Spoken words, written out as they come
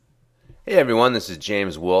Hey everyone, this is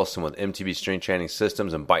James Wilson with MTB Strength Training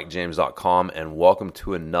Systems and BikeJames.com, and welcome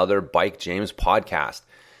to another Bike James podcast.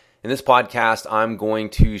 In this podcast, I'm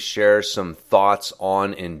going to share some thoughts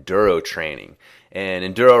on enduro training. And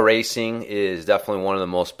enduro racing is definitely one of the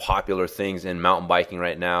most popular things in mountain biking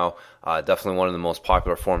right now. Definitely one of the most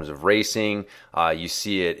popular forms of racing. You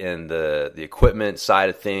see it in the equipment side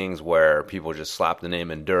of things where people just slap the name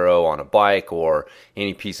enduro on a bike or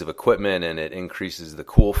any piece of equipment and it increases the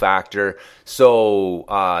cool factor. So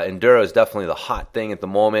enduro is definitely the hot thing at the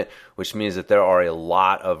moment, which means that there are a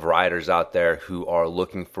lot of riders out there who are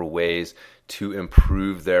looking for ways to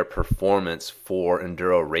improve their performance for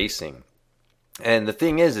enduro racing. And the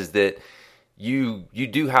thing is that you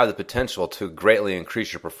do have the potential to greatly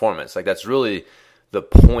increase your performance. Like, that's really the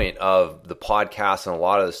point of the podcast and a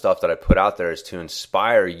lot of the stuff that I put out there, is to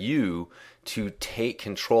inspire you to take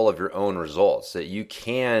control of your own results, that you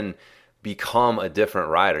can become a different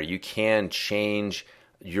rider. You can change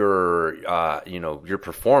your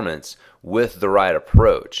performance with the right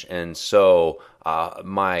approach. And so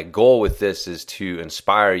my goal with this is to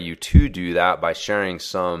inspire you to do that by sharing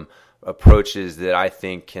some approaches that I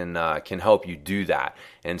think can help you do that.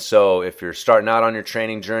 And so if you're starting out on your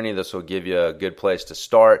training journey, this will give you a good place to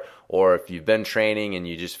start. Or if you've been training and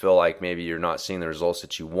you just feel like maybe you're not seeing the results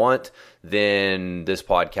that you want, then this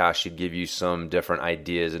podcast should give you some different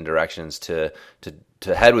ideas and directions to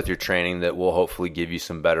head with your training that will hopefully give you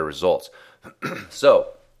some better results. So,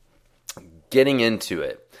 getting into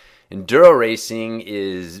it. Enduro racing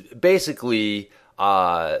is basically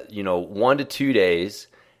 1 to 2 days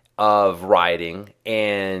of riding,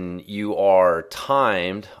 and you are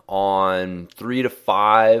timed on 3 to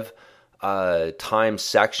 5 time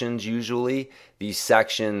sections. Usually these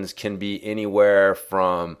sections can be anywhere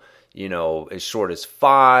from as short as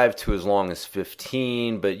 5 to as long as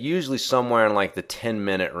 15, but usually somewhere in like the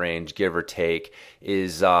 10-minute range, give or take,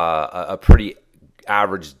 is a pretty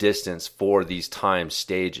average distance for these time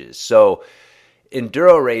stages. So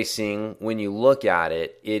enduro racing, when you look at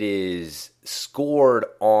it, it is scored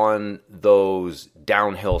on those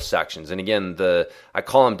downhill sections. And again, I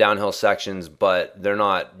call them downhill sections, but they're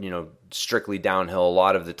not, strictly downhill. A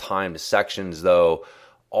lot of the time, the sections, though,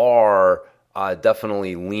 are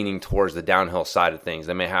definitely leaning towards the downhill side of things.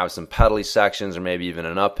 They may have some pedally sections or maybe even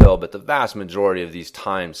an uphill, but the vast majority of these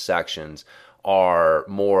timed sections are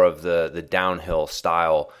more of the downhill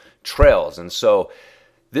style trails. And so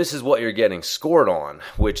this is what you're getting scored on,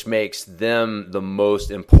 which makes them the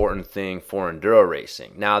most important thing for enduro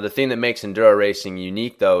racing. Now, the thing that makes enduro racing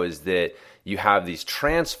unique, though, is that you have these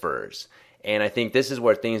transfers. And I think this is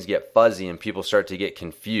where things get fuzzy and people start to get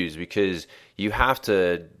confused, because you have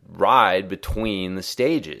to ride between the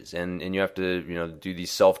stages and you have to do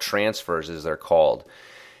these self-transfers, as they're called.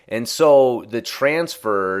 And so the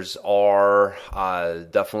transfers are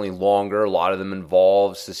definitely longer. A lot of them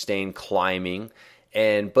involve sustained climbing.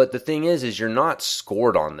 But the thing is you're not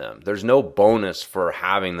scored on them. There's no bonus for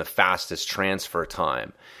having the fastest transfer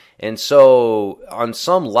time. And so on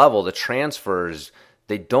some level, the transfers,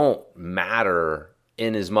 they don't matter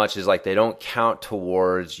in as much as they don't count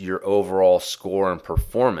towards your overall score and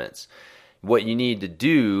performance. What you need to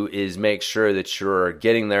do is make sure that you're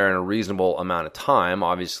getting there in a reasonable amount of time.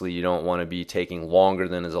 Obviously, you don't want to be taking longer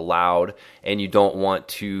than is allowed, and you don't want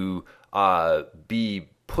to be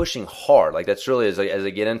pushing hard. That's really, as I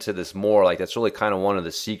get into this more, that's really kind of one of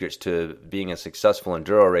the secrets to being a successful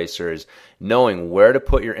enduro racer, is knowing where to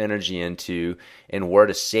put your energy into and where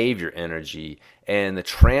to save your energy. And the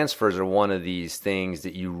transfers are one of these things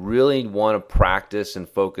that you really want to practice and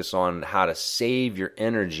focus on how to save your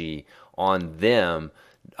energy on them,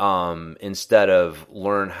 instead of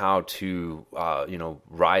learn how to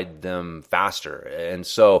ride them faster. And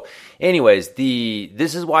so anyways,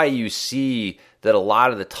 this is why you see that a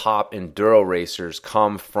lot of the top enduro racers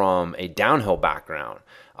come from a downhill background.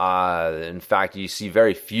 In fact, you see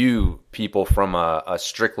very few people from a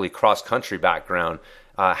strictly cross-country background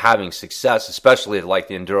having success, especially at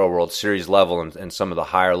the Enduro World Series level and some of the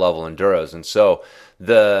higher level enduros. And so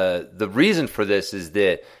the reason for this is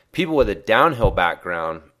that people with a downhill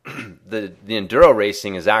background, the enduro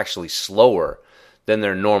racing is actually slower than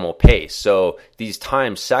their normal pace. So these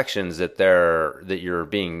time sections that you're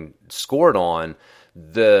being scored on,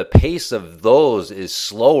 the pace of those is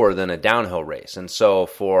slower than a downhill race. And so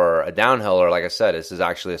for a downhiller, like I said, this is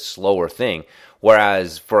actually a slower thing.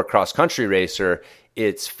 Whereas for a cross-country racer,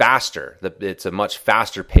 it's faster. It's a much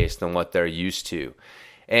faster pace than what they're used to.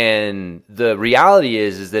 And the reality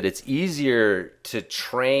is that it's easier to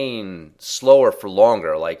train slower for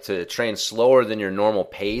longer, to train slower than your normal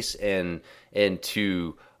pace and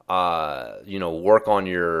to work on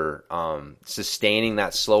your sustaining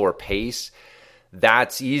that slower pace,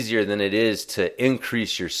 that's easier than it is to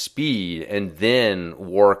increase your speed and then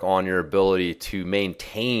work on your ability to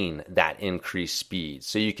maintain that increased speed.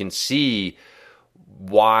 So you can see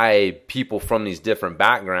why people from these different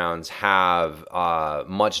backgrounds have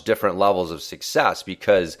much different levels of success,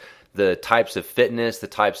 because the types of fitness, the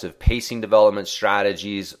types of pacing development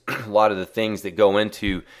strategies, a lot of the things that go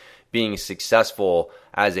into being successful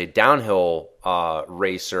as a downhill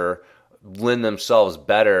racer lend themselves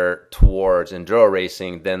better towards enduro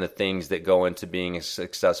racing than the things that go into being a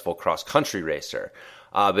successful cross-country racer.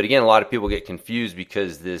 But again, a lot of people get confused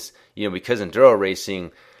because because enduro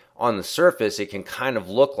racing on the surface, it can kind of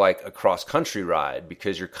look like a cross-country ride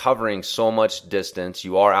because you're covering so much distance,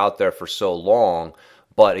 you are out there for so long.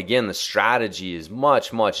 But again, the strategy is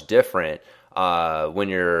much, much different when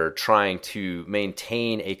you're trying to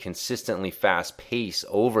maintain a consistently fast pace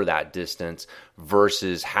over that distance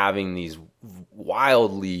versus having these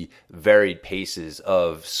wildly varied paces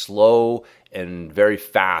of slow and very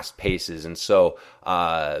fast paces. And so,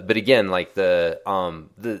 but again, like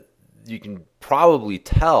you can probably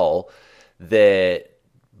tell that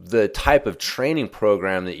the type of training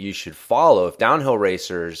program that you should follow, if downhill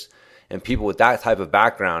racers and people with that type of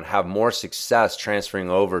background have more success transferring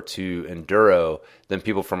over to enduro than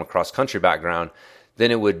people from a cross-country background,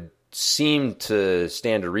 then it would seem to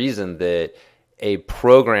stand to reason that a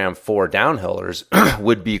program for downhillers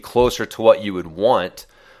would be closer to what you would want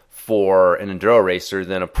for an enduro racer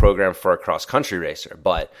than a program for a cross-country racer.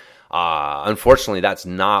 But unfortunately, that's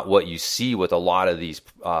not what you see with a lot of these,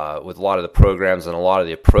 with a lot of the programs and a lot of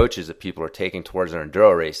the approaches that people are taking towards their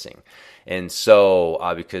enduro racing. And so,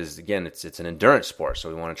 because again, it's an endurance sport, so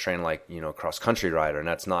we want to train like, a cross-country rider, and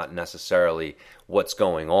that's not necessarily what's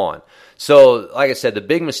going on. So, like I said, the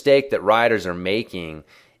big mistake that riders are making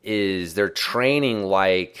is they're training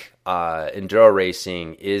like enduro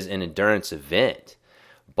racing is an endurance event,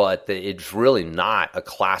 but it's really not a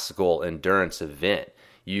classical endurance event.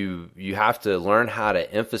 You have to learn how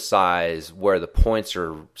to emphasize where the points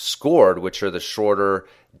are scored, which are the shorter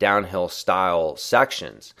downhill style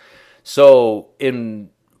sections. So in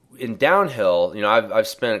downhill, I've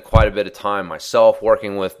spent quite a bit of time myself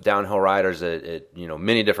working with downhill riders at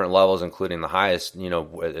many different levels, including the highest,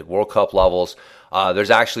 at World Cup levels. There's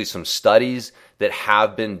actually some studies that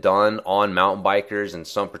have been done on mountain bikers and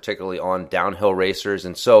some particularly on downhill racers.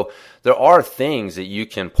 And so there are things that you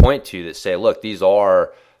can point to that say, look, these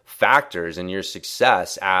are factors in your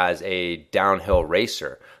success as a downhill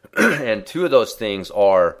racer. And two of those things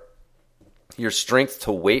are your strength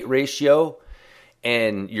to weight ratio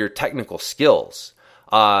and your technical skills.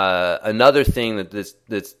 Another thing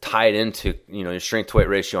that's tied into your strength to weight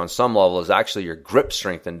ratio on some level is actually your grip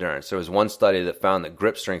strength endurance. There was one study that found that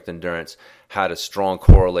grip strength endurance had a strong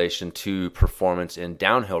correlation to performance in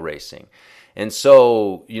downhill racing. And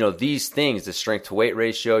so, these things, the strength to weight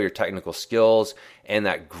ratio, your technical skills, and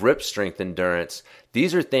that grip strength endurance,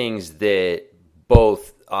 these are things that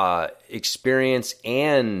both experience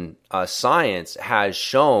and science has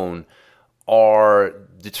shown are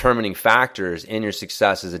determining factors in your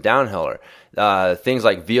success as a downhiller. Things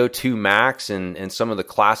like VO2 max and some of the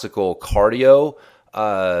classical cardio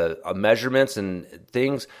measurements and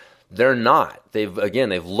things, they're not. They've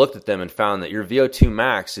looked at them and found that your VO2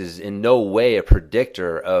 max is in no way a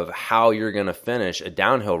predictor of how you're going to finish a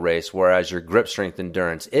downhill race, whereas your grip strength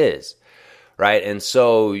endurance is. Right, and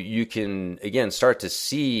so you can, again, start to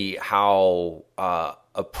see how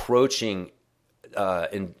approaching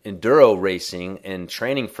enduro racing and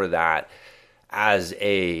training for that as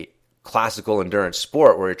a classical endurance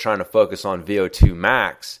sport where you're trying to focus on VO2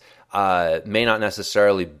 max may not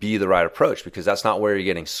necessarily be the right approach, because that's not where you're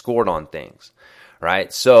getting scored on things,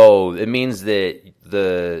 right? So it means that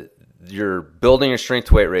you're building your strength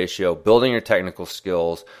to weight ratio, building your technical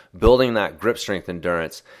skills, building that grip strength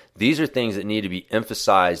endurance. These are things that need to be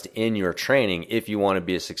emphasized in your training if you want to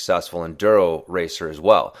be a successful enduro racer as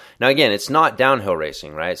well. Now, again, it's not downhill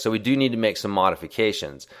racing, right? So we do need to make some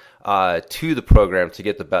modifications to the program to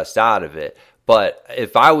get the best out of it. But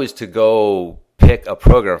if I was to go pick a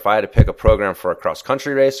program, if I had to pick a program for a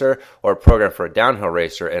cross-country racer or a program for a downhill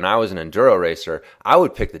racer, and I was an enduro racer, I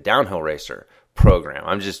would pick the downhill racer program.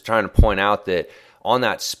 I'm just trying to point out that on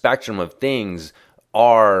that spectrum of things,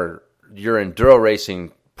 your enduro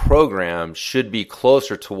racing program should be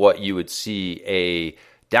closer to what you would see a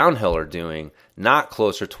downhiller doing, not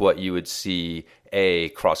closer to what you would see a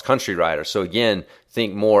cross-country rider. So again,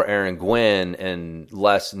 think more Aaron Gwynn and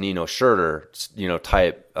less Nino Schurter,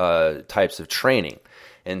 types of training.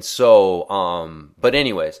 And so, but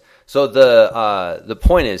anyways, So the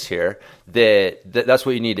point is here that's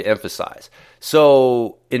what you need to emphasize.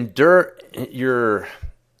 So the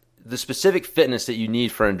specific fitness that you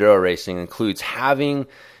need for enduro racing includes having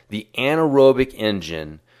the anaerobic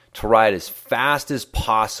engine to ride as fast as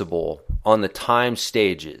possible on the time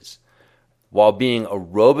stages while being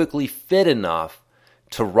aerobically fit enough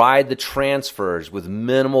to ride the transfers with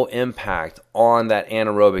minimal impact on that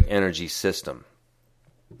anaerobic energy system.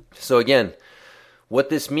 So again, what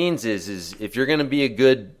this means is if you're going to be a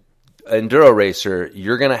good enduro racer,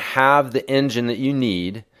 you're going to have the engine that you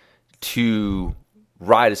need to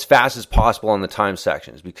ride as fast as possible on the time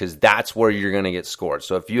sections, because that's where you're going to get scored.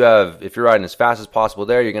 So if you're riding as fast as possible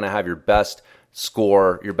there, you're going to have your best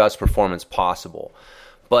score, your best performance possible.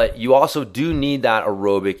 But you also do need that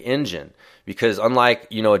aerobic engine, because unlike,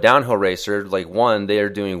 a downhill racer, they're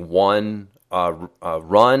doing one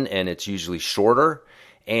run, and it's usually shorter,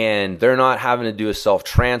 and they're not having to do a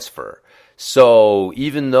self-transfer. So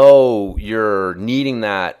even though you're needing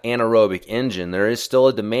that anaerobic engine, there is still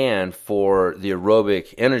a demand for the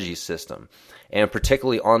aerobic energy system, and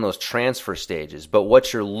particularly on those transfer stages. But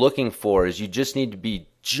what you're looking for is you just need to be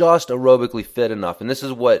just aerobically fit enough. And this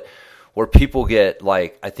is where people get,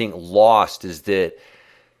 I think, lost, is that,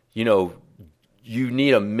 you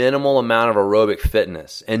need a minimal amount of aerobic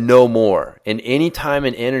fitness and no more. And any time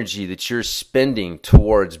and energy that you're spending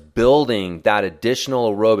towards building that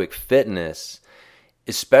additional aerobic fitness,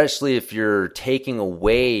 especially if you're taking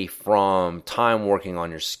away from time working on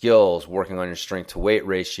your skills, working on your strength to weight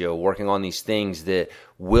ratio, working on these things that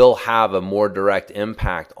will have a more direct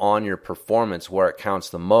impact on your performance where it counts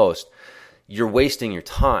the most, you're wasting your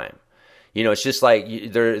time. It's just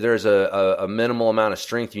like there's a minimal amount of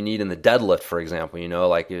strength you need in the deadlift, for example,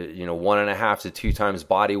 1.5 to 2 times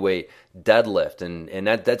body weight deadlift. And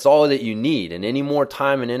that's all that you need. And any more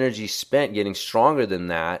time and energy spent getting stronger than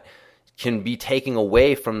that can be taken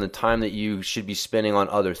away from the time that you should be spending on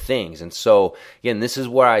other things. And so, again, this is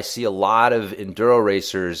where I see a lot of enduro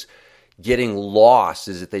racers getting lost,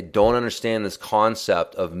 is that they don't understand this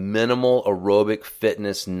concept of minimal aerobic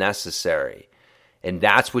fitness necessary. And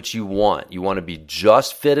that's what you want. You want to be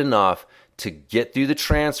just fit enough to get through the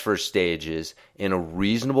transfer stages in a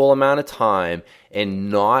reasonable amount of time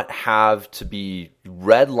and not have to be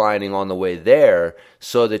redlining on the way there,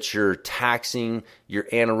 so that you're taxing your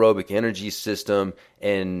anaerobic energy system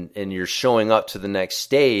and you're showing up to the next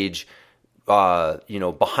stage,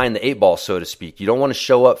 behind the 8 ball, so to speak. You don't want to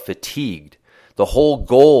show up fatigued. The whole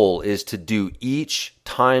goal is to do each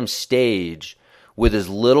time stage with as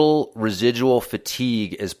little residual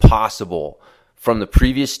fatigue as possible from the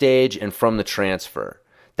previous stage and from the transfer.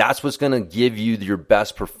 That's what's going to give you your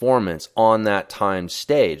best performance on that time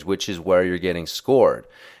stage, which is where you're getting scored.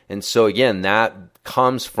 And so again, that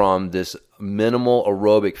comes from this minimal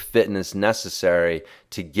aerobic fitness necessary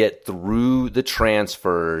to get through the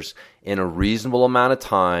transfers in a reasonable amount of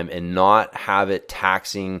time and not have it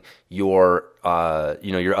taxing your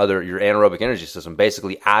anaerobic energy system,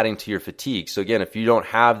 basically adding to your fatigue. So again, if you don't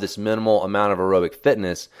have this minimal amount of aerobic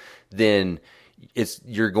fitness, then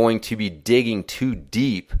you're going to be digging too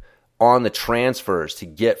deep on the transfers to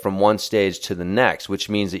get from one stage to the next, which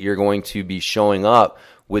means that you're going to be showing up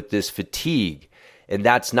with this fatigue. And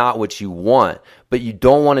that's not what you want, but you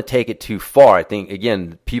don't want to take it too far. I think,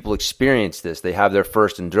 again, people experience this. They have their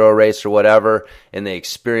first enduro race or whatever, and they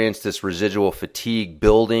experience this residual fatigue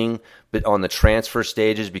building, but on the transfer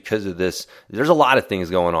stages because of this. There's a lot of things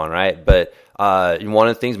going on, right? But one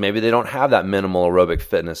of the things, maybe they don't have that minimal aerobic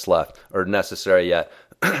fitness left or necessary yet.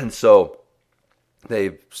 And so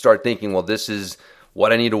they start thinking, well, this is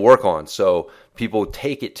what I need to work on. So people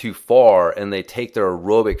take it too far, and they take their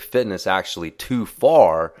aerobic fitness actually too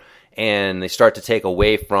far, and they start to take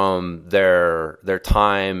away from their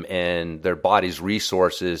time and their body's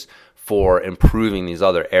resources for improving these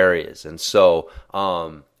other areas. And so,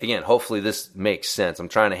 again, hopefully this makes sense. I'm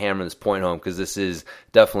trying to hammer this point home because this is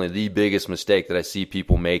definitely the biggest mistake that I see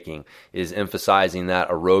people making, is emphasizing that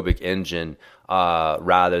aerobic engine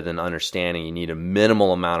rather than understanding you need a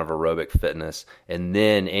minimal amount of aerobic fitness, and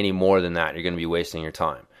then any more than that, you're going to be wasting your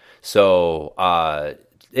time. So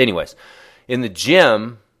anyways, in the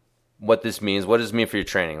gym, what does this mean for your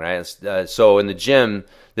training, right? So in the gym,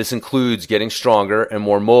 this includes getting stronger and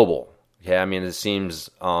more mobile. Okay, I mean, it seems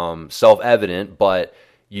self-evident, but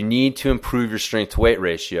you need to improve your strength to weight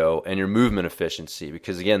ratio and your movement efficiency,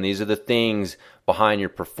 because again, these are the things behind your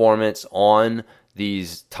performance on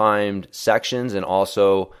these timed sections, and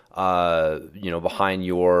also behind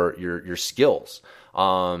your skills.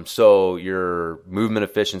 So your movement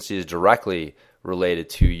efficiency is directly related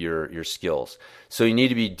to your skills. So you need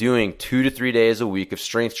to be doing 2 to 3 days a week of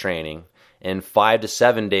strength training and 5 to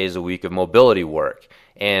 7 days a week of mobility work.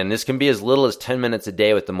 And this can be as little as 10 minutes a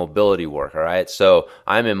day with the mobility work, all right? So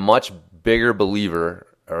I'm a much bigger believer,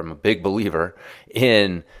 or I'm a big believer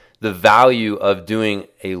in the value of doing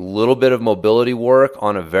a little bit of mobility work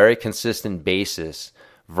on a very consistent basis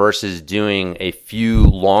versus doing a few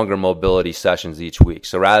longer mobility sessions each week.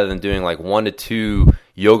 So rather than doing like 1 to 2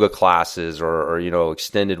 yoga classes or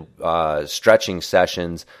extended stretching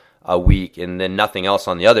sessions a week and then nothing else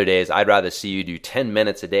on the other days, I'd rather see you do 10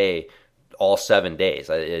 minutes a day all 7 days.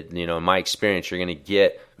 In my experience, you're going to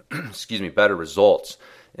get better results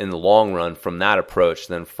in the long run from that approach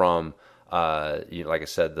than from like I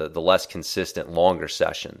said, the less consistent, longer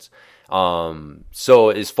sessions. So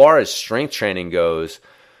as far as strength training goes,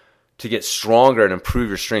 to get stronger and improve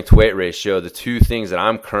your strength to weight ratio, the two things that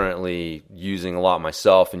I'm currently using a lot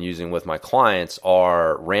myself and using with my clients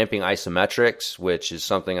are ramping isometrics, which is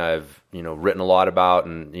something I've written a lot about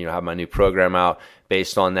and have my new program out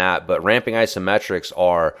based on that. But ramping isometrics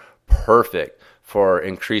are perfect for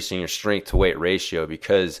increasing your strength to weight ratio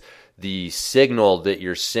because the signal that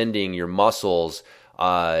you're sending your muscles,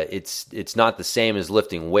 it's not the same as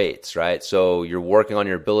lifting weights, right? So you're working on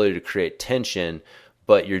your ability to create tension,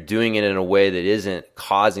 but you're doing it in a way that isn't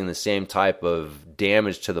causing the same type of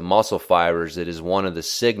damage to the muscle fibers that is one of the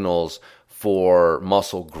signals for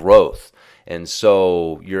muscle growth. And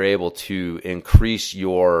so you're able to increase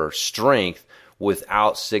your strength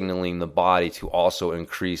without signaling the body to also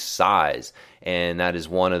increase size. And that is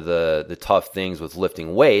one of the tough things with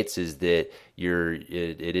lifting weights is that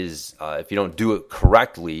if you don't do it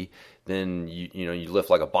correctly, then you lift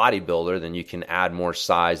like a bodybuilder, then you can add more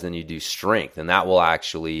size than you do strength, and that will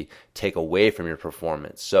actually take away from your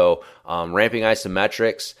performance. So ramping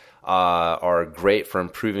isometrics are great for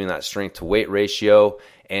improving that strength to weight ratio,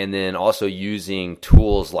 and then also using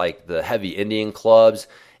tools like the heavy Indian clubs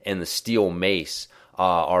and the steel mace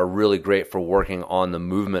are really great for working on the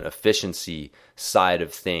movement efficiency side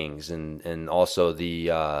of things, and also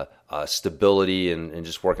the stability and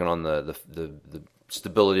just working on the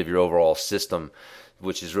stability of your overall system,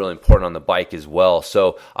 which is really important on the bike as well.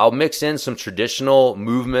 So I'll mix in some traditional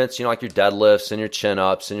movements, like your deadlifts and your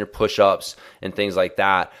chin-ups and your push-ups and things like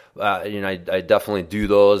that. I definitely do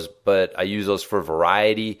those, but I use those for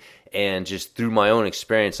variety. And just through my own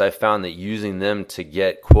experience, I found that using them to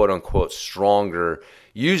get quote-unquote stronger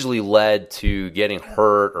usually led to getting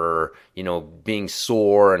hurt or, being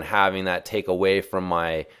sore and having that take away from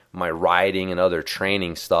my riding and other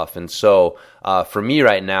training stuff. And so for me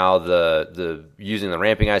right now, the using the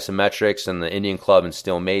ramping isometrics and the Indian club and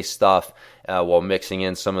steel mace stuff while mixing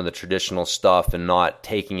in some of the traditional stuff and not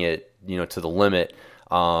taking it, to the limit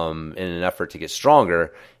in an effort to get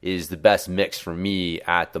stronger is the best mix for me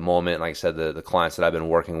at the moment. Like I said, the clients that I've been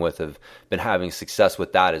working with have been having success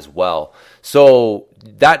with that as well. So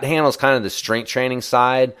that handles kind of the strength training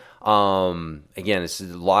side. Again, this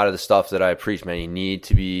is a lot of the stuff that I preach, man. You need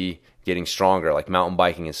to be getting stronger. Like mountain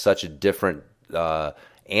biking is such a different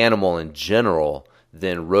animal in general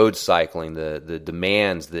than road cycling. The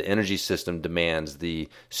demands, the energy system demands, the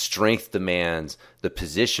strength demands, the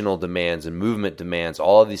positional demands, and movement demands.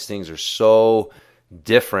 All of these things are so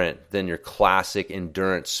different than your classic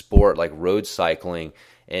endurance sport like road cycling.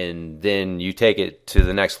 And then you take it to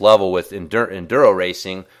the next level with enduro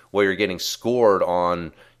racing, where you're getting scored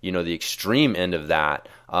on the extreme end of that.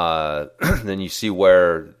 Then you see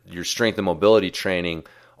where your strength and mobility training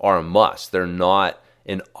are a must. They're not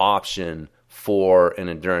an option for an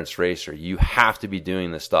endurance racer. You have to be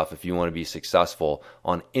doing this stuff if you want to be successful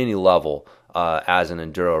on any level as an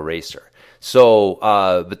enduro racer. So,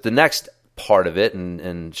 but the next part of it,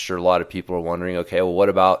 and sure a lot of people are wondering, okay, well, what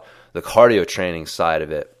about the cardio training side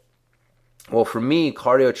of it? Well, for me,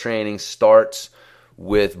 cardio training starts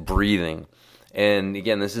with breathing. And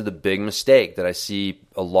again, this is the big mistake that I see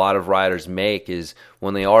a lot of riders make is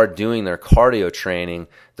when they are doing their cardio training,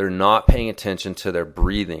 they're not paying attention to their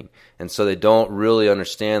breathing. And so they don't really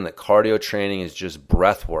understand that cardio training is just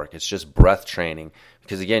breath work. It's just breath training.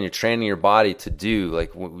 Because again, you're training your body to do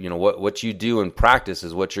what you do in practice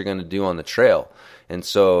is what you're going to do on the trail. And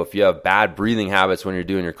so if you have bad breathing habits when you're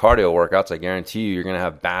doing your cardio workouts, I guarantee you're going to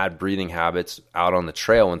have bad breathing habits out on the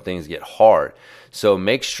trail when things get hard. So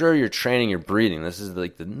make sure you're training your breathing. This is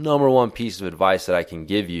like the number one piece of advice that I can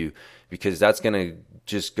give you, because that's going to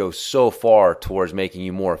just go so far towards making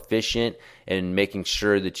you more efficient and making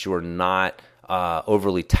sure that you're not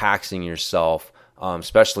overly taxing yourself,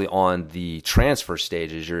 especially on the transfer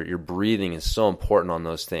stages. Your breathing is so important on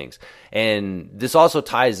those things. And this also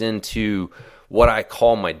ties into what I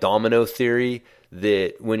call my domino theory,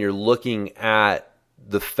 that when you're looking at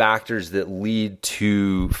the factors that lead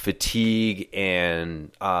to fatigue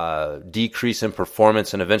and decrease in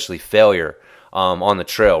performance and eventually failure on the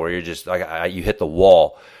trail, where you're just like you hit the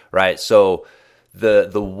wall, right? So the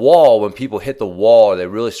wall, when people hit the wall, they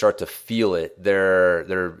really start to feel it.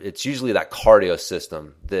 It's usually that cardio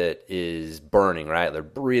system that is burning, right? They're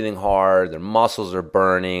breathing hard, their muscles are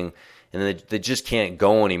burning, and they just can't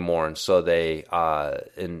go anymore, and so they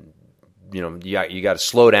you got to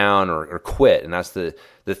slow down or quit, and that's the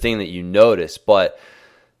thing that you notice. But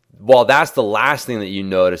while that's the last thing that you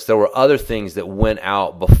notice, there were other things that went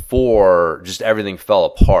out before just everything fell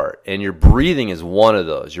apart, and your breathing is one of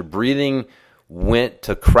those. Your breathing went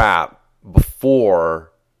to crap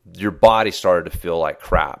before your body started to feel like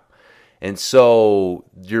crap, and so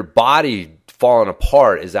your body falling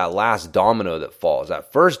apart is that last domino that falls.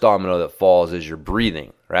 That first domino that falls is your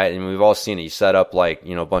breathing, right? And we've all seen it. You set up like,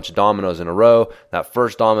 a bunch of dominoes in a row. That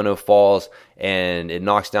first domino falls and it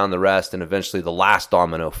knocks down the rest, and eventually the last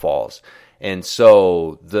domino falls. And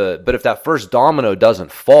so but if that first domino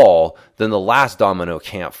doesn't fall, then the last domino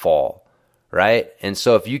can't fall, right? And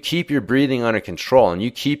so if you keep your breathing under control and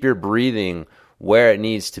you keep your breathing where it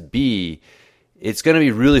needs to be, it's going to be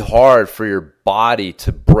really hard for your body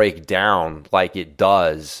to break down like it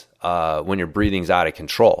does when your breathing's out of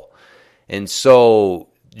control. And so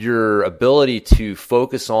your ability to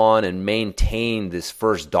focus on and maintain this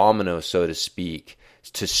first domino, so to speak,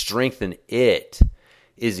 to strengthen it,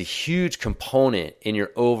 is a huge component in your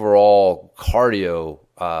overall cardio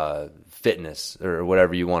fitness, or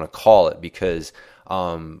whatever you want to call it, because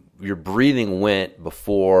your breathing went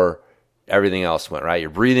before everything else went, right? Your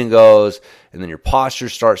breathing goes, and then your posture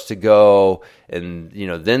starts to go, and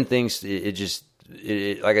then things,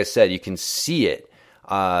 like I said, you can see it.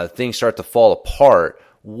 Things start to fall apart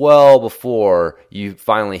well before you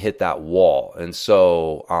finally hit that wall. And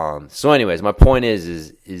so anyways, my point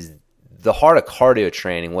is the heart of cardio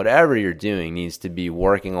training, whatever you're doing, needs to be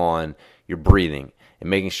working on your breathing and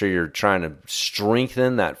making sure you're trying to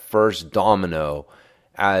strengthen that first domino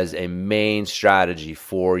as a main strategy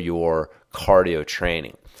for your cardio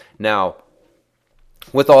training. Now,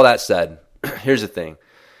 with all that said, here's the thing.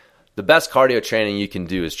 The best cardio training you can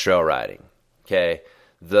do is trail riding, okay?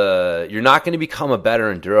 You're not going to become a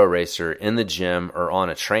better enduro racer in the gym or on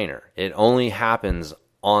a trainer. It only happens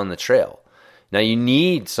on the trail. Now, you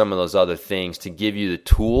need some of those other things to give you the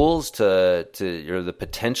tools or the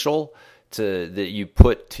potential that you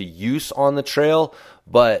put to use on the trail,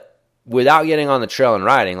 but without getting on the trail and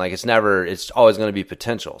riding, it's always going to be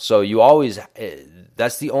potential. So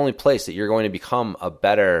that's the only place that you're going to become a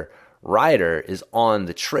better rider, is on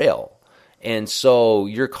the trail. And so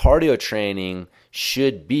your cardio training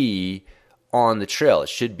should be on the trail. It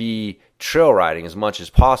should be trail riding as much as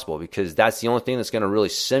possible, because that's the only thing that's going to really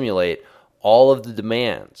simulate all of the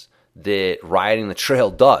demands that riding the trail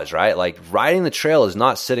does, right? Like, riding the trail is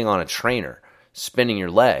not sitting on a trainer spinning your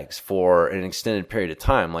legs for an extended period of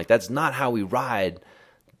time. Like, that's not how we ride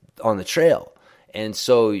on the trail. And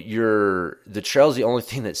so the trail is the only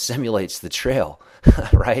thing that simulates the trail,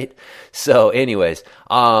 right? So anyways,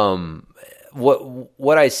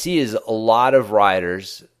 what I see is a lot of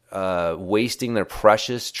riders wasting their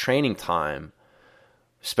precious training time,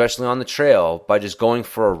 especially on the trail, by just going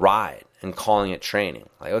for a ride and calling it training.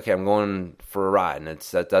 Like, okay, I'm going for a ride, and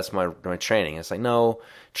that's my training. It's like, no,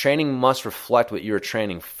 training must reflect what you're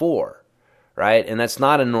training for, right? And that's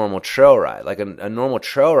not a normal trail ride. Like, a normal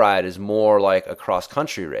trail ride is more like a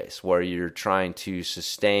cross-country race, where you're trying to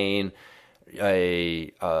sustain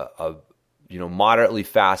a moderately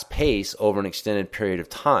fast pace over an extended period of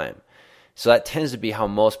time. So that tends to be how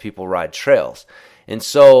most people ride trails. And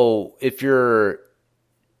so if you're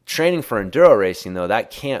training for enduro racing, though,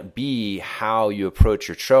 that can't be how you approach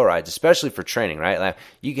your trail rides, especially for training, right? Like,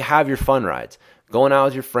 you can have your fun rides, going out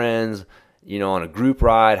with your friends, on a group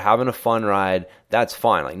ride, having a fun ride. That's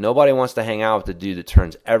fine. Like, nobody wants to hang out with the dude that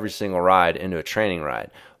turns every single ride into a training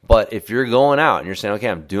ride. But if you're going out and you're saying, okay,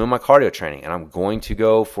 I'm doing my cardio training and I'm going to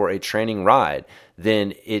go for a training ride,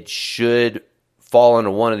 then it should fall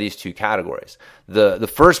into one of these two categories.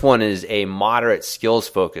 The first one is a moderate skills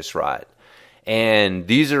focused ride. And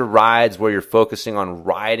these are rides where you're focusing on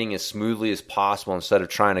riding as smoothly as possible instead of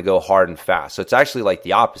trying to go hard and fast. So it's actually like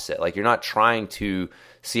the opposite. Like, you're not trying to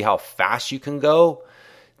see how fast you can go.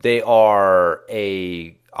 They are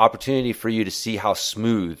a opportunity for you to see how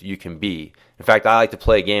smooth you can be. In fact, I like to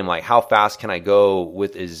play a game like, how fast can I go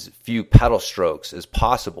with as few pedal strokes as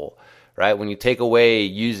possible, right? When you take away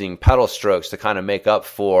using pedal strokes to kind of make up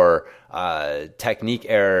for technique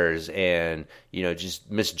errors and,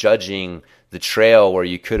 just misjudging the trail where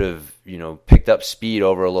you could have, picked up speed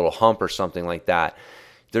over a little hump or something like that.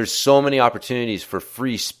 There's so many opportunities for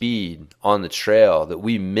free speed on the trail that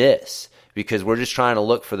we miss because we're just trying to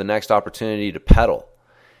look for the next opportunity to pedal.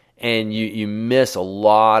 And you miss a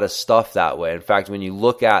lot of stuff that way. In fact, when you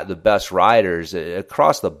look at the best riders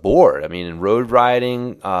across the board, I mean, in road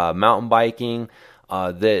riding, mountain biking,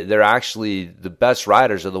 they're actually the best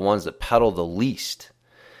riders are the ones that pedal the least.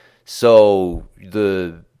 So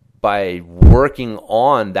by working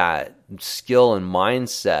on that skill and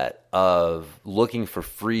mindset of looking for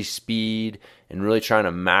free speed and really trying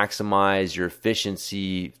to maximize your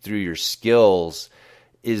efficiency through your skills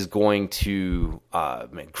is going to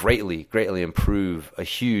greatly improve a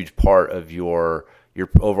huge part of your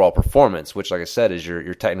overall performance, which, like I said, is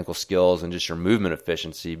your technical skills and just your movement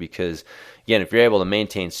efficiency. Because, again, if you're able to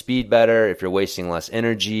maintain speed better, if you're wasting less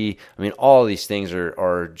energy, I mean, all of these things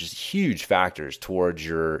are just huge factors towards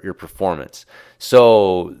your performance.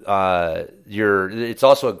 So it's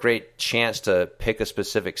also a great chance to pick a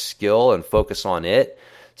specific skill and focus on it.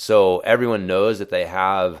 So everyone knows that they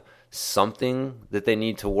have something that they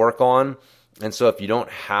need to work on. And so if you don't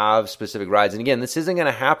have specific rides, and again, this isn't going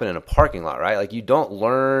to happen in a parking lot, right? Like, you don't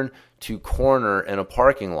learn to corner in a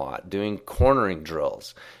parking lot doing cornering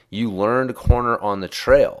drills. You learn to corner on the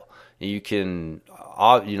trail. You can,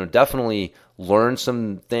 definitely learn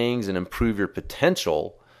some things and improve your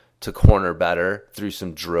potential to corner better through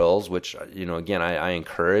some drills, which, again, I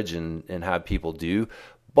encourage and have people do.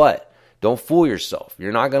 But don't fool yourself.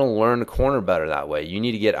 You're not going to learn to corner better that way. You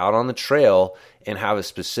need to get out on the trail and have a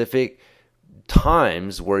specific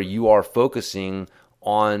times where you are focusing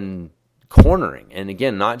on cornering. And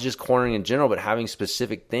again, not just cornering in general, but having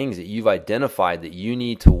specific things that you've identified that you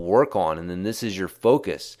need to work on. And then this is your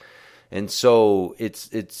focus. And so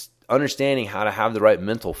it's understanding how to have the right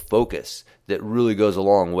mental focus that really goes a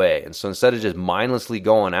long way. And so instead of just mindlessly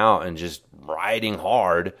going out and just riding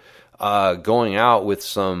hard, going out with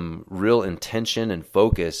some real intention and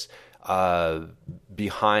focus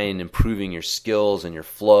behind improving your skills and your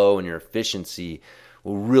flow and your efficiency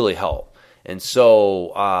will really help. And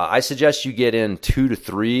so I suggest you get in 2 to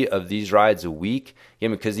 3 of these rides a week. Again,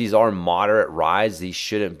 because these are moderate rides. These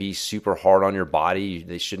shouldn't be super hard on your body.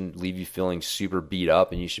 They shouldn't leave you feeling super beat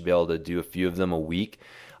up, and you should be able to do a few of them a week.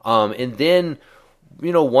 And then,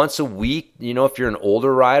 once a week, if you're an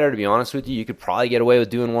older rider, to be honest with you, you could probably get away with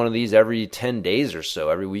doing one of these every 10 days or so,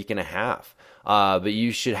 every week and a half. But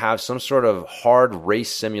you should have some sort of hard race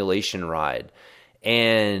simulation ride.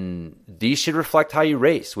 And these should reflect how you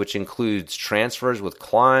race, which includes transfers with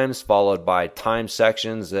climbs followed by time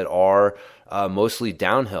sections that are mostly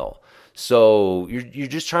downhill. So you're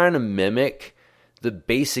just trying to mimic the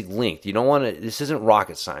basic length. You don't want to, this isn't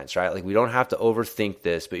rocket science, right? Like, we don't have to overthink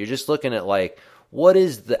this, but you're just looking at, like, what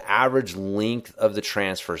is the average length of the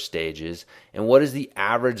transfer stages and what is the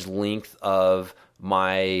average length of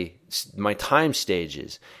my time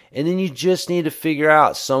stages. And then you just need to figure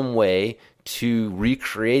out some way to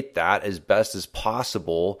recreate that as best as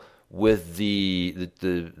possible with the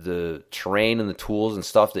terrain and the tools and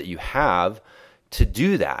stuff that you have to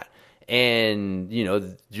do that. And,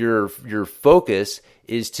 your focus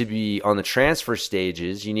is to be on the transfer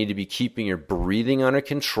stages. You need to be keeping your breathing under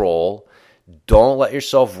control. Don't let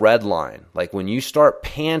yourself redline. Like, when you start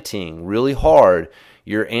panting really hard,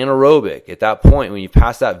 you're anaerobic. At that point, when you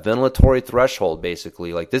pass that ventilatory threshold,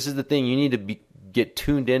 basically, like, this is the thing, you need to get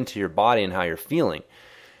tuned into your body and how you're feeling.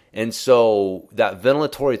 And so that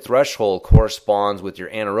ventilatory threshold corresponds with your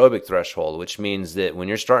anaerobic threshold, which means that when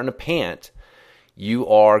you're starting to pant, you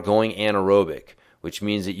are going anaerobic, which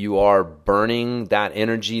means that you are burning that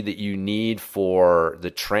energy that you need for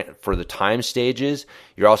the time stages.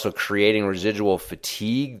 You're also creating residual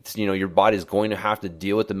fatigue. Your body's going to have to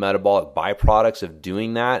deal with the metabolic byproducts of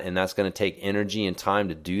doing that, and that's going to take energy and time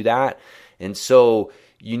to do that. And so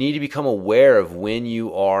you need to become aware of when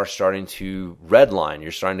you are starting to redline.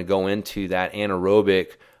 You're starting to go into that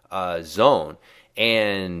anaerobic zone.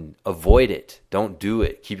 And avoid it. Don't do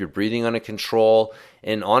it. Keep your breathing under control.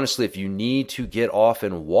 And honestly, if you need to get off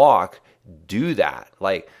and walk, do that.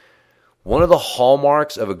 Like, one of the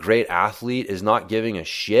hallmarks of a great athlete is not giving a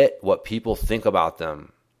shit what people think about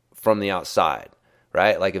them from the outside,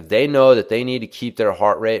 right? Like, if they know that they need to keep their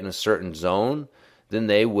heart rate in a certain zone, then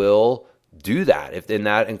they will do that. And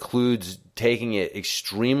that includes taking it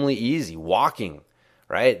extremely easy, walking,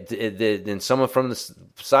 right? Then someone from the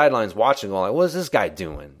sidelines watching going like, what is this guy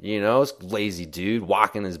doing? This lazy dude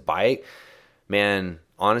walking his bike. Man,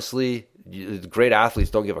 honestly, great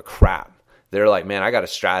athletes don't give a crap. They're like, man, I got a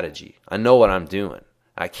strategy. I know what I'm doing.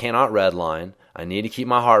 I cannot redline. I need to keep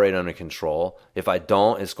my heart rate under control. If I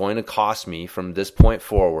don't, it's going to cost me from this point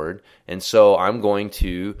forward. And so I'm going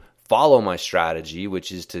to follow my strategy,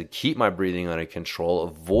 which is to keep my breathing under control,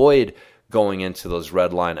 avoid going into those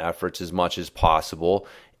red line efforts as much as possible,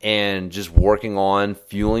 and just working on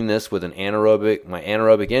fueling this with my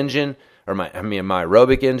anaerobic engine, or my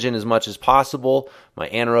aerobic engine as much as possible, my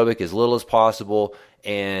anaerobic as little as possible,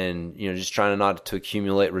 and just trying not to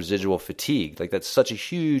accumulate residual fatigue. Like, that's such a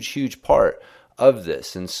huge part of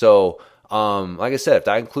this. And so like I said, if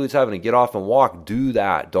that includes having to get off and walk, do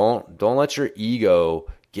that. Don't let your ego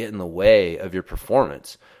get in the way of your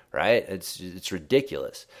performance, right? It's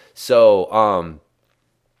ridiculous. So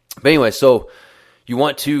but anyway, so you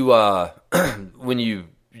want to when you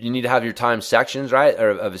need to have your time sections, right, or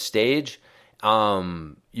of a stage.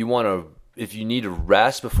 You want to, if you need to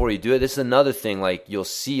rest before you do it. This is another thing. Like, you'll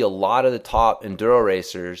see a lot of the top enduro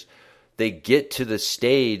racers, they get to the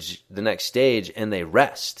next stage, and they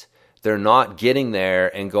rest. They're not getting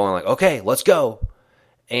there and going like, okay, let's go.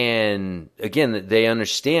 And again, they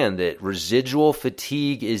understand that residual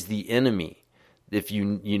fatigue is the enemy. If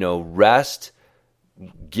you rest,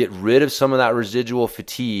 get rid of some of that residual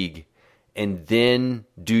fatigue, and then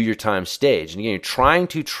do your time stage. And again, you're trying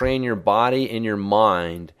to train your body and your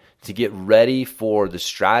mind to get ready for the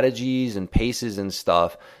strategies and paces and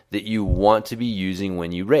stuff that you want to be using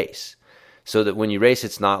when you race. So that when you race,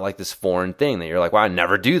 it's not like this foreign thing that you're like, well, I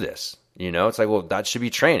never do this. It's like, well, that should be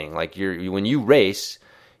training. Like, when you race,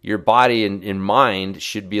 your body and mind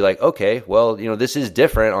should be like, okay, well, this is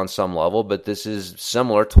different on some level, but this is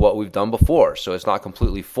similar to what we've done before. So it's not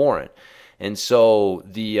completely foreign. And so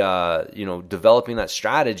the developing that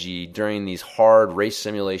strategy during these hard race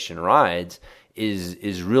simulation rides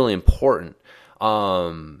is really important.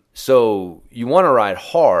 So you want to ride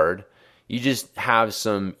hard. You just have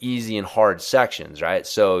some easy and hard sections, right?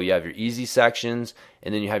 So you have your easy sections,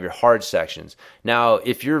 and then you have your hard sections. Now,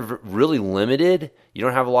 if you're really limited, you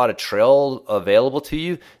don't have a lot of trail available to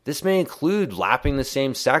you, this may include lapping the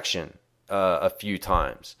same section a few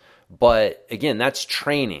times. But again, that's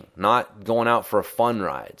training, not going out for a fun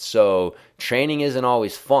ride. So training isn't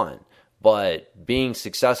always fun, but being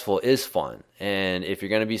successful is fun. And if you're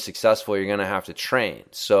going to be successful, you're going to have to train.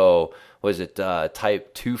 So was it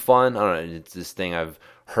type 2 fun? I don't know. It's this thing I've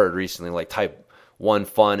heard recently. Like, type 1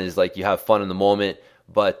 fun is like you have fun in the moment,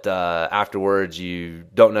 but afterwards you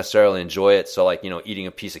don't necessarily enjoy it. So like, eating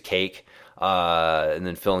a piece of cake and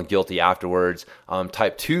then feeling guilty afterwards.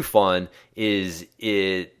 Type 2 fun is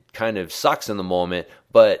it kind of sucks in the moment,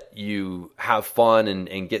 but you have fun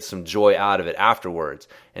and get some joy out of it afterwards.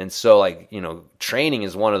 And so, like, training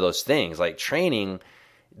is one of those things. Like, training,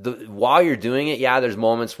 while you're doing it, yeah, there's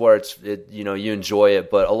moments where you enjoy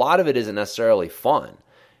it, but a lot of it isn't necessarily fun.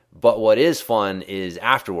 But what is fun is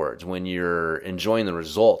afterwards, when you're enjoying the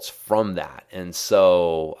results from that. And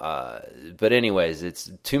so, but anyways,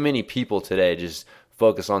 it's too many people today just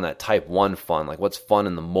focus on that type 1 fun, like what's fun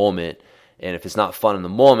in the moment. And if it's not fun in the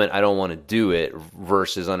moment, I don't want to do it,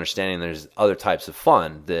 versus understanding there's other types of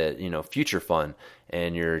fun that, future fun,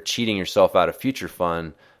 and you're cheating yourself out of future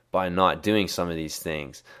fun by not doing some of these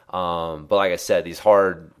things. But like I said, these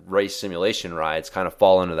hard race simulation rides kind of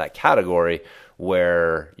fall into that category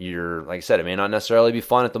where you're, like I said, it may not necessarily be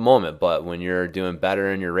fun at the moment, but when you're doing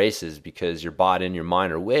better in your races because your body and your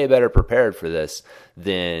mind are way better prepared for this,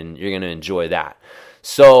 then you're going to enjoy that.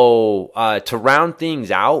 So to round things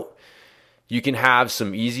out, you can have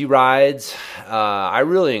some easy rides. I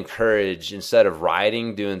really encourage, instead of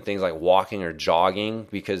riding, doing things like walking or jogging,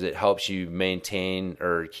 because it helps you maintain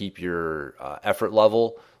or keep your effort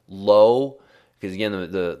level low. Because again,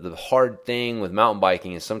 the hard thing with mountain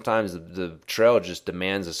biking is sometimes the trail just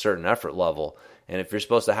demands a certain effort level. And if you're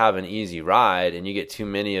supposed to have an easy ride and you get too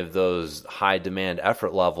many of those high demand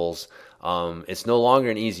effort levels, it's no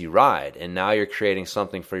longer an easy ride, and now you're creating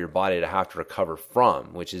something for your body to have to recover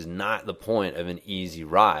from, which is not the point of an easy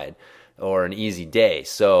ride or an easy day.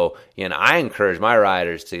 So, I encourage my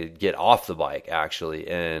riders to get off the bike, actually,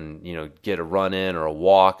 and, get a run in or a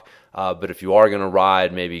walk. But if you are going to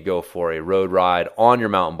ride, maybe go for a road ride on your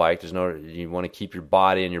mountain bike. You want to keep your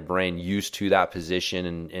body and your brain used to that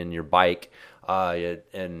position in your bike,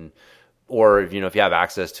 or if you have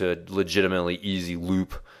access to a legitimately easy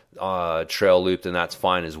loop, trail loop, then that's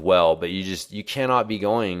fine as well. But you cannot be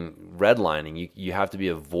going redlining. You have to be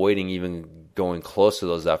avoiding even going close to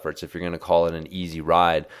those efforts if you're going to call it an easy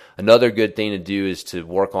ride. Another good thing to do is to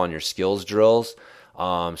work on your skills drills.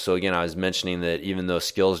 So again, I was mentioning that even though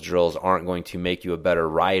skills drills aren't going to make you a better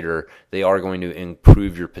rider, they are going to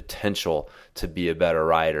improve your potential to be a better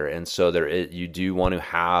rider. And so you do want to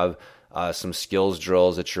have some skills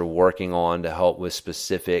drills that you're working on to help with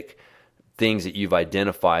specific things that you've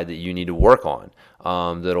identified that you need to work on,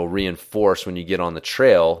 that'll reinforce when you get on the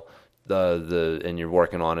trail, and you're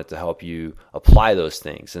working on it to help you apply those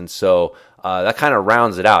things. And so that kind of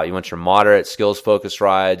rounds it out. You want your moderate skills focused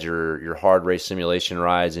rides, your hard race simulation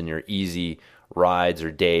rides, and your easy rides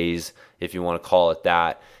or days, if you want to call it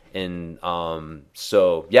that. And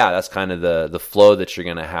so yeah, that's kind of the flow that you're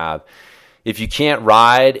going to have. If you can't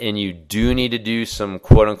ride and you do need to do some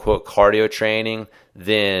quote unquote cardio training,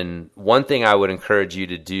 then one thing I would encourage you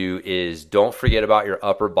to do is don't forget about your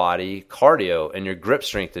upper body cardio and your grip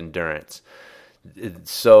strength endurance.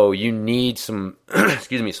 So you need some,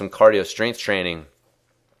 some cardio strength training,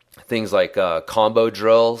 things like combo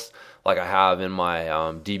drills, like I have in my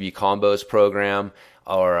DB combos program,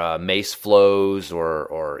 or mace flows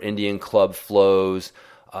or Indian club flows.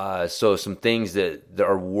 So some things that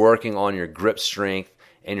are working on your grip strength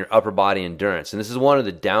and your upper body endurance. And this is one of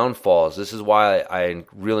the downfalls. This is why I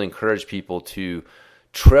really encourage people to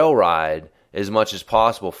trail ride as much as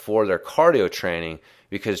possible for their cardio training,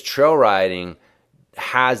 because trail riding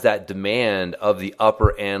has that demand of the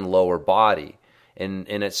upper and lower body. And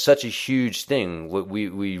it's such a huge thing.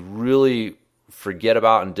 We really forget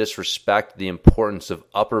about and disrespect the importance of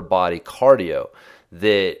upper body cardio,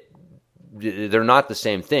 that they're not the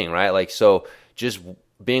same thing, right? Like, so just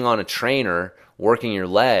being on a trainer, working your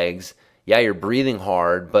legs, yeah, you're breathing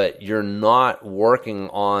hard, but you're not working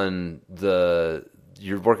on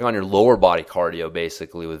you're working on your lower body cardio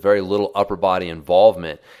basically with very little upper body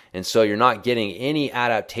involvement. And so you're not getting any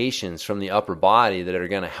adaptations from the upper body that are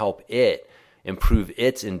going to help it improve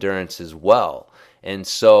its endurance as well. And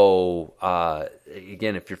so,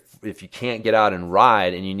 again, if you can't get out and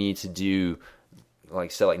ride and you need to do, like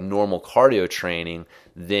I said, like normal cardio training,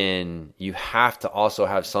 then you have to also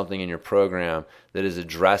have something in your program that is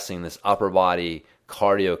addressing this upper body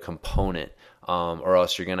cardio component, or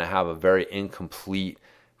else you're going to have a very incomplete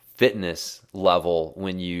fitness level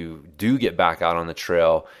when you do get back out on the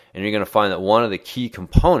trail. And you're going to find that one of the key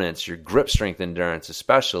components, your grip strength endurance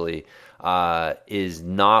especially, is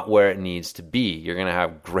not where it needs to be. You're going to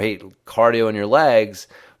have great cardio in your legs,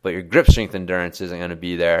 but your grip strength endurance isn't going to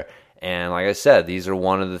be there. And like I said, these are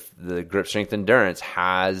one of the grip strength endurance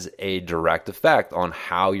has a direct effect on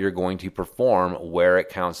how you're going to perform where it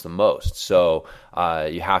counts the most. So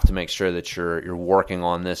you have to make sure that you're working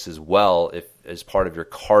on this as well as part of your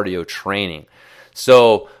cardio training.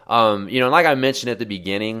 So like I mentioned at the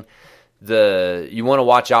beginning, you want to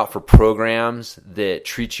watch out for programs that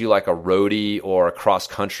treat you like a roadie or a cross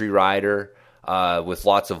country rider, with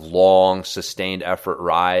lots of long sustained effort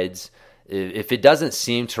rides. If it doesn't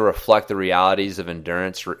seem to reflect the realities of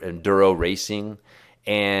enduro racing,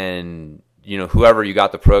 and whoever you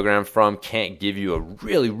got the program from can't give you a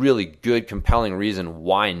really, really good, compelling reason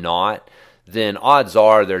why not, then odds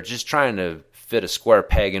are they're just trying to fit a square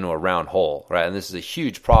peg into a round hole, right? And this is a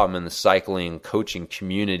huge problem in the cycling coaching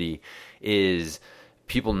community, is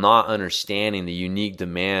people not understanding the unique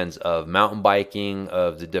demands of mountain biking,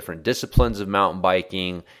 of the different disciplines of mountain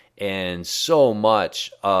biking, and so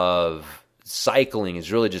much of cycling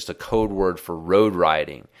is really just a code word for road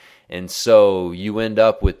riding. And so you end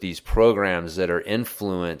up with these programs that are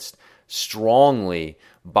influenced strongly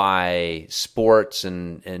by sports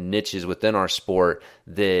and niches within our sport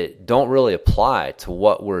that don't really apply to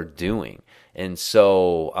what we're doing. And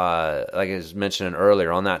so, like I was mentioning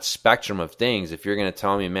earlier, on that spectrum of things, if you're going to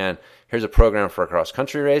tell me, man, here's a program for a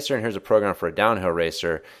cross-country racer and here's a program for a downhill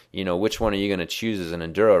racer, which one are you going to choose as an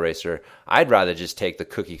enduro racer? I'd rather just take the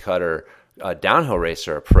cookie-cutter downhill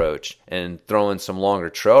racer approach and throw in some longer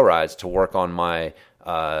trail rides to work on my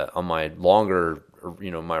longer,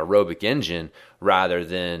 my aerobic engine, rather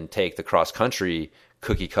than take the cross-country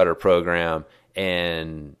cookie-cutter program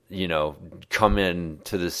and come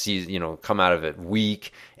into the season, come out of it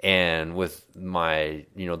weak and with my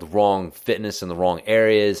the wrong fitness in the wrong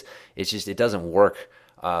areas. It doesn't work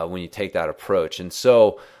when you take that approach. And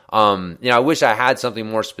so I wish I had something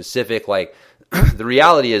more specific. Like, the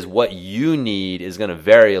reality is what you need is going to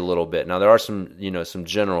vary a little bit. Now there are some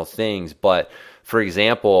general things, but for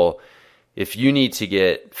example, if you need to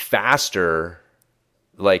get faster,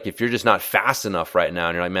 like if you're just not fast enough right now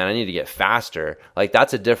and you're like, man, I need to get faster, like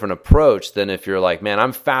that's a different approach than if you're like, man,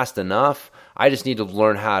 I'm fast enough, I just need to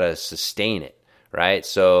learn how to sustain it, right?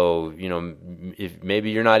 So, if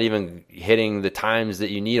maybe you're not even hitting the times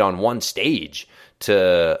that you need on one stage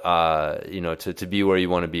to be where you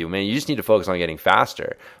want to be. Man, you just need to focus on getting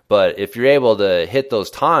faster. But if you're able to hit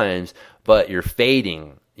those times, but you're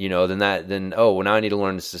fading, then now I need to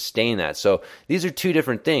learn to sustain that. So these are two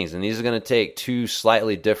different things, and these are going to take two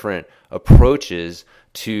slightly different approaches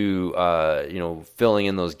to filling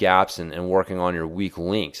in those gaps and working on your weak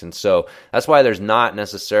links. And so that's why there's not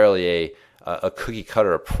necessarily a cookie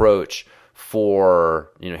cutter approach for,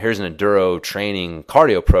 here's an enduro training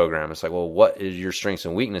cardio program. It's like, well, what is your strengths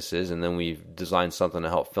and weaknesses? And then we've designed something to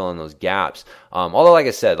help fill in those gaps. Although, like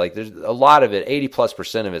I said, like there's a lot of it,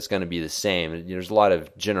 80+% of it's going to be the same. There's a lot of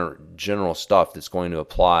general stuff that's going to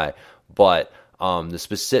apply, but the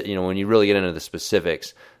specific, when you really get into the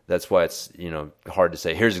specifics, that's why it's, hard to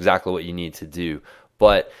say, here's exactly what you need to do.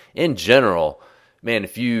 But in general, man,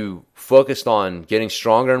 if you focused on getting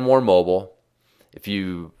stronger and more mobile, if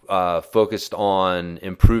you focused on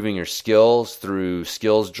improving your skills through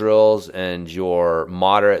skills drills and your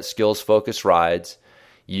moderate skills focused rides,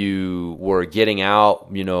 you were getting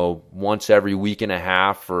out, once every week and a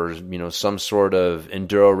half for, some sort of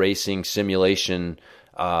enduro racing simulation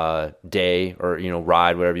day or,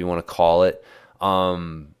 ride, whatever you want to call it.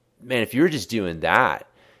 Man, if you were just doing that,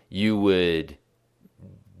 you would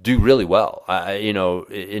do really well.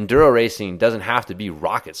 Enduro racing doesn't have to be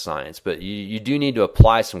rocket science, but you do need to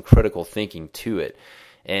apply some critical thinking to it.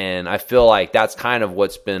 And I feel like that's kind of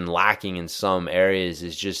what's been lacking in some areas,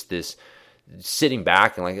 is just this sitting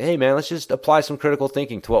back and like, hey man, let's just apply some critical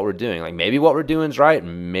thinking to what we're doing. Like maybe what we're doing is right,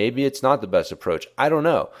 and maybe it's not the best approach. I don't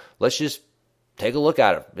know. Let's just take a look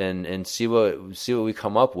at it and see what we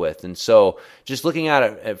come up with. And so just looking at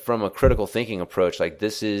it from a critical thinking approach, like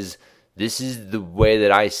this is the way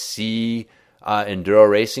that I see enduro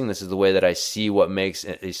racing. This is the way that I see what makes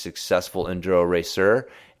a successful enduro racer.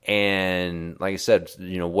 And like I said,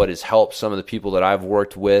 what has helped some of the people that I've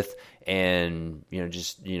worked with, and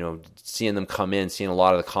seeing them come in, seeing a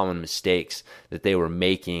lot of the common mistakes that they were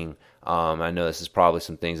making. I know this is probably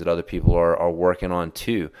some things that other people are working on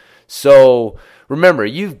too. So remember,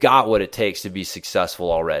 you've got what it takes to be successful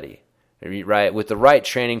already, right? With the right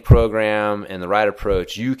training program and the right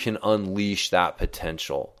approach, you can unleash that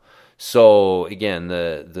potential. So again,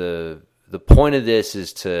 the point of this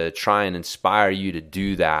is to try and inspire you to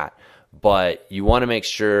do that, but you want to make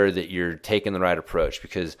sure that you're taking the right approach,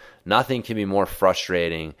 because nothing can be more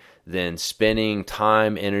frustrating than spending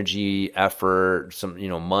time, energy, effort, some,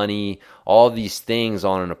 money, all of these things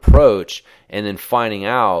on an approach, and then finding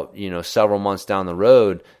out, several months down the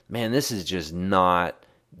road, man, this is just not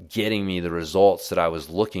getting me the results that I was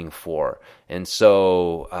looking for. And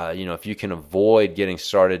so, if you can avoid getting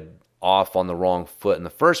started off on the wrong foot in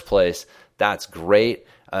the first place, that's great.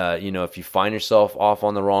 If you find yourself off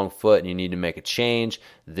on the wrong foot and you need to make a change,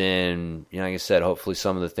 then, like I said, hopefully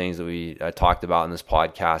some of the things that I talked about in this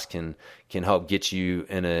podcast can help get you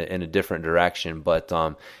in a different direction. But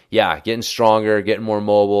getting stronger, getting more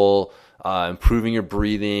mobile, improving your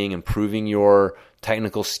breathing, improving your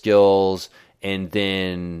technical skills, and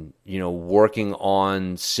then, working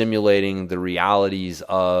on simulating the realities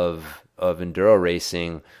of enduro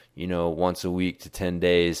racing, once a week to 10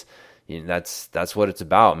 days. That's what it's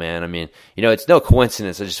about, man. I mean, it's no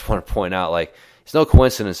coincidence. I just want to point out, like, it's no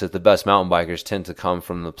coincidence that the best mountain bikers tend to come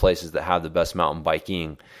from the places that have the best mountain biking.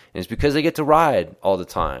 And it's because they get to ride all the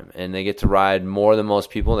time, and they get to ride more than most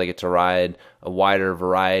people. They get to ride a wider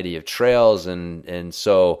variety of trails. And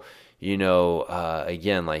so,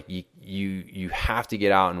 again, like you have to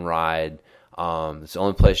get out and ride. It's the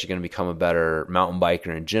only place you're going to become a better mountain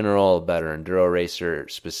biker in general, a better enduro racer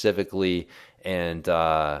specifically. And,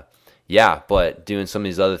 but doing some of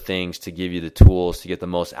these other things to give you the tools to get the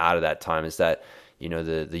most out of that time is that,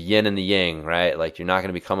 the yin and the yang, right? Like you're not going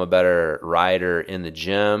to become a better rider in the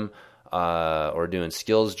gym, or doing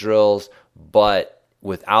skills drills, but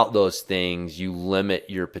without those things, you limit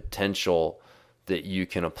your potential that you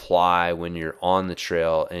can apply when you're on the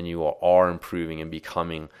trail and you are improving and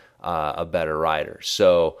becoming a better rider.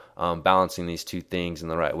 So balancing these two things in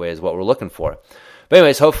the right way is what we're looking for. But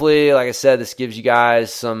anyways, hopefully, like I said, this gives you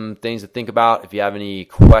guys some things to think about. If you have any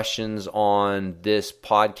questions on this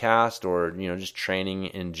podcast or, just training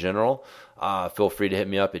in general, feel free to hit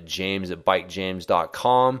me up at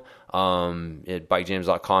james@bikejames.com. At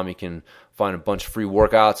bikejames.com, you can find a bunch of free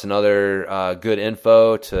workouts and other good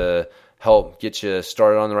info to help get you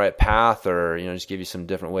started on the right path, or, just give you some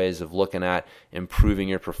different ways of looking at improving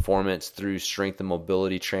your performance through strength and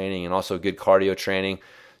mobility training, and also good cardio training.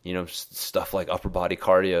 stuff like upper body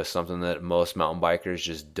cardio, something that most mountain bikers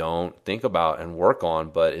just don't think about and work on,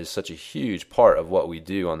 but is such a huge part of what we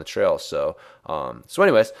do on the trail. So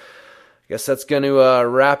anyways, I guess that's going to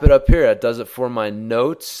wrap it up here. That does it for my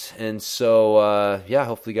notes. And so,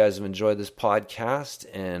 hopefully you guys have enjoyed this podcast,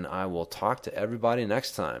 and I will talk to everybody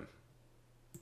next time.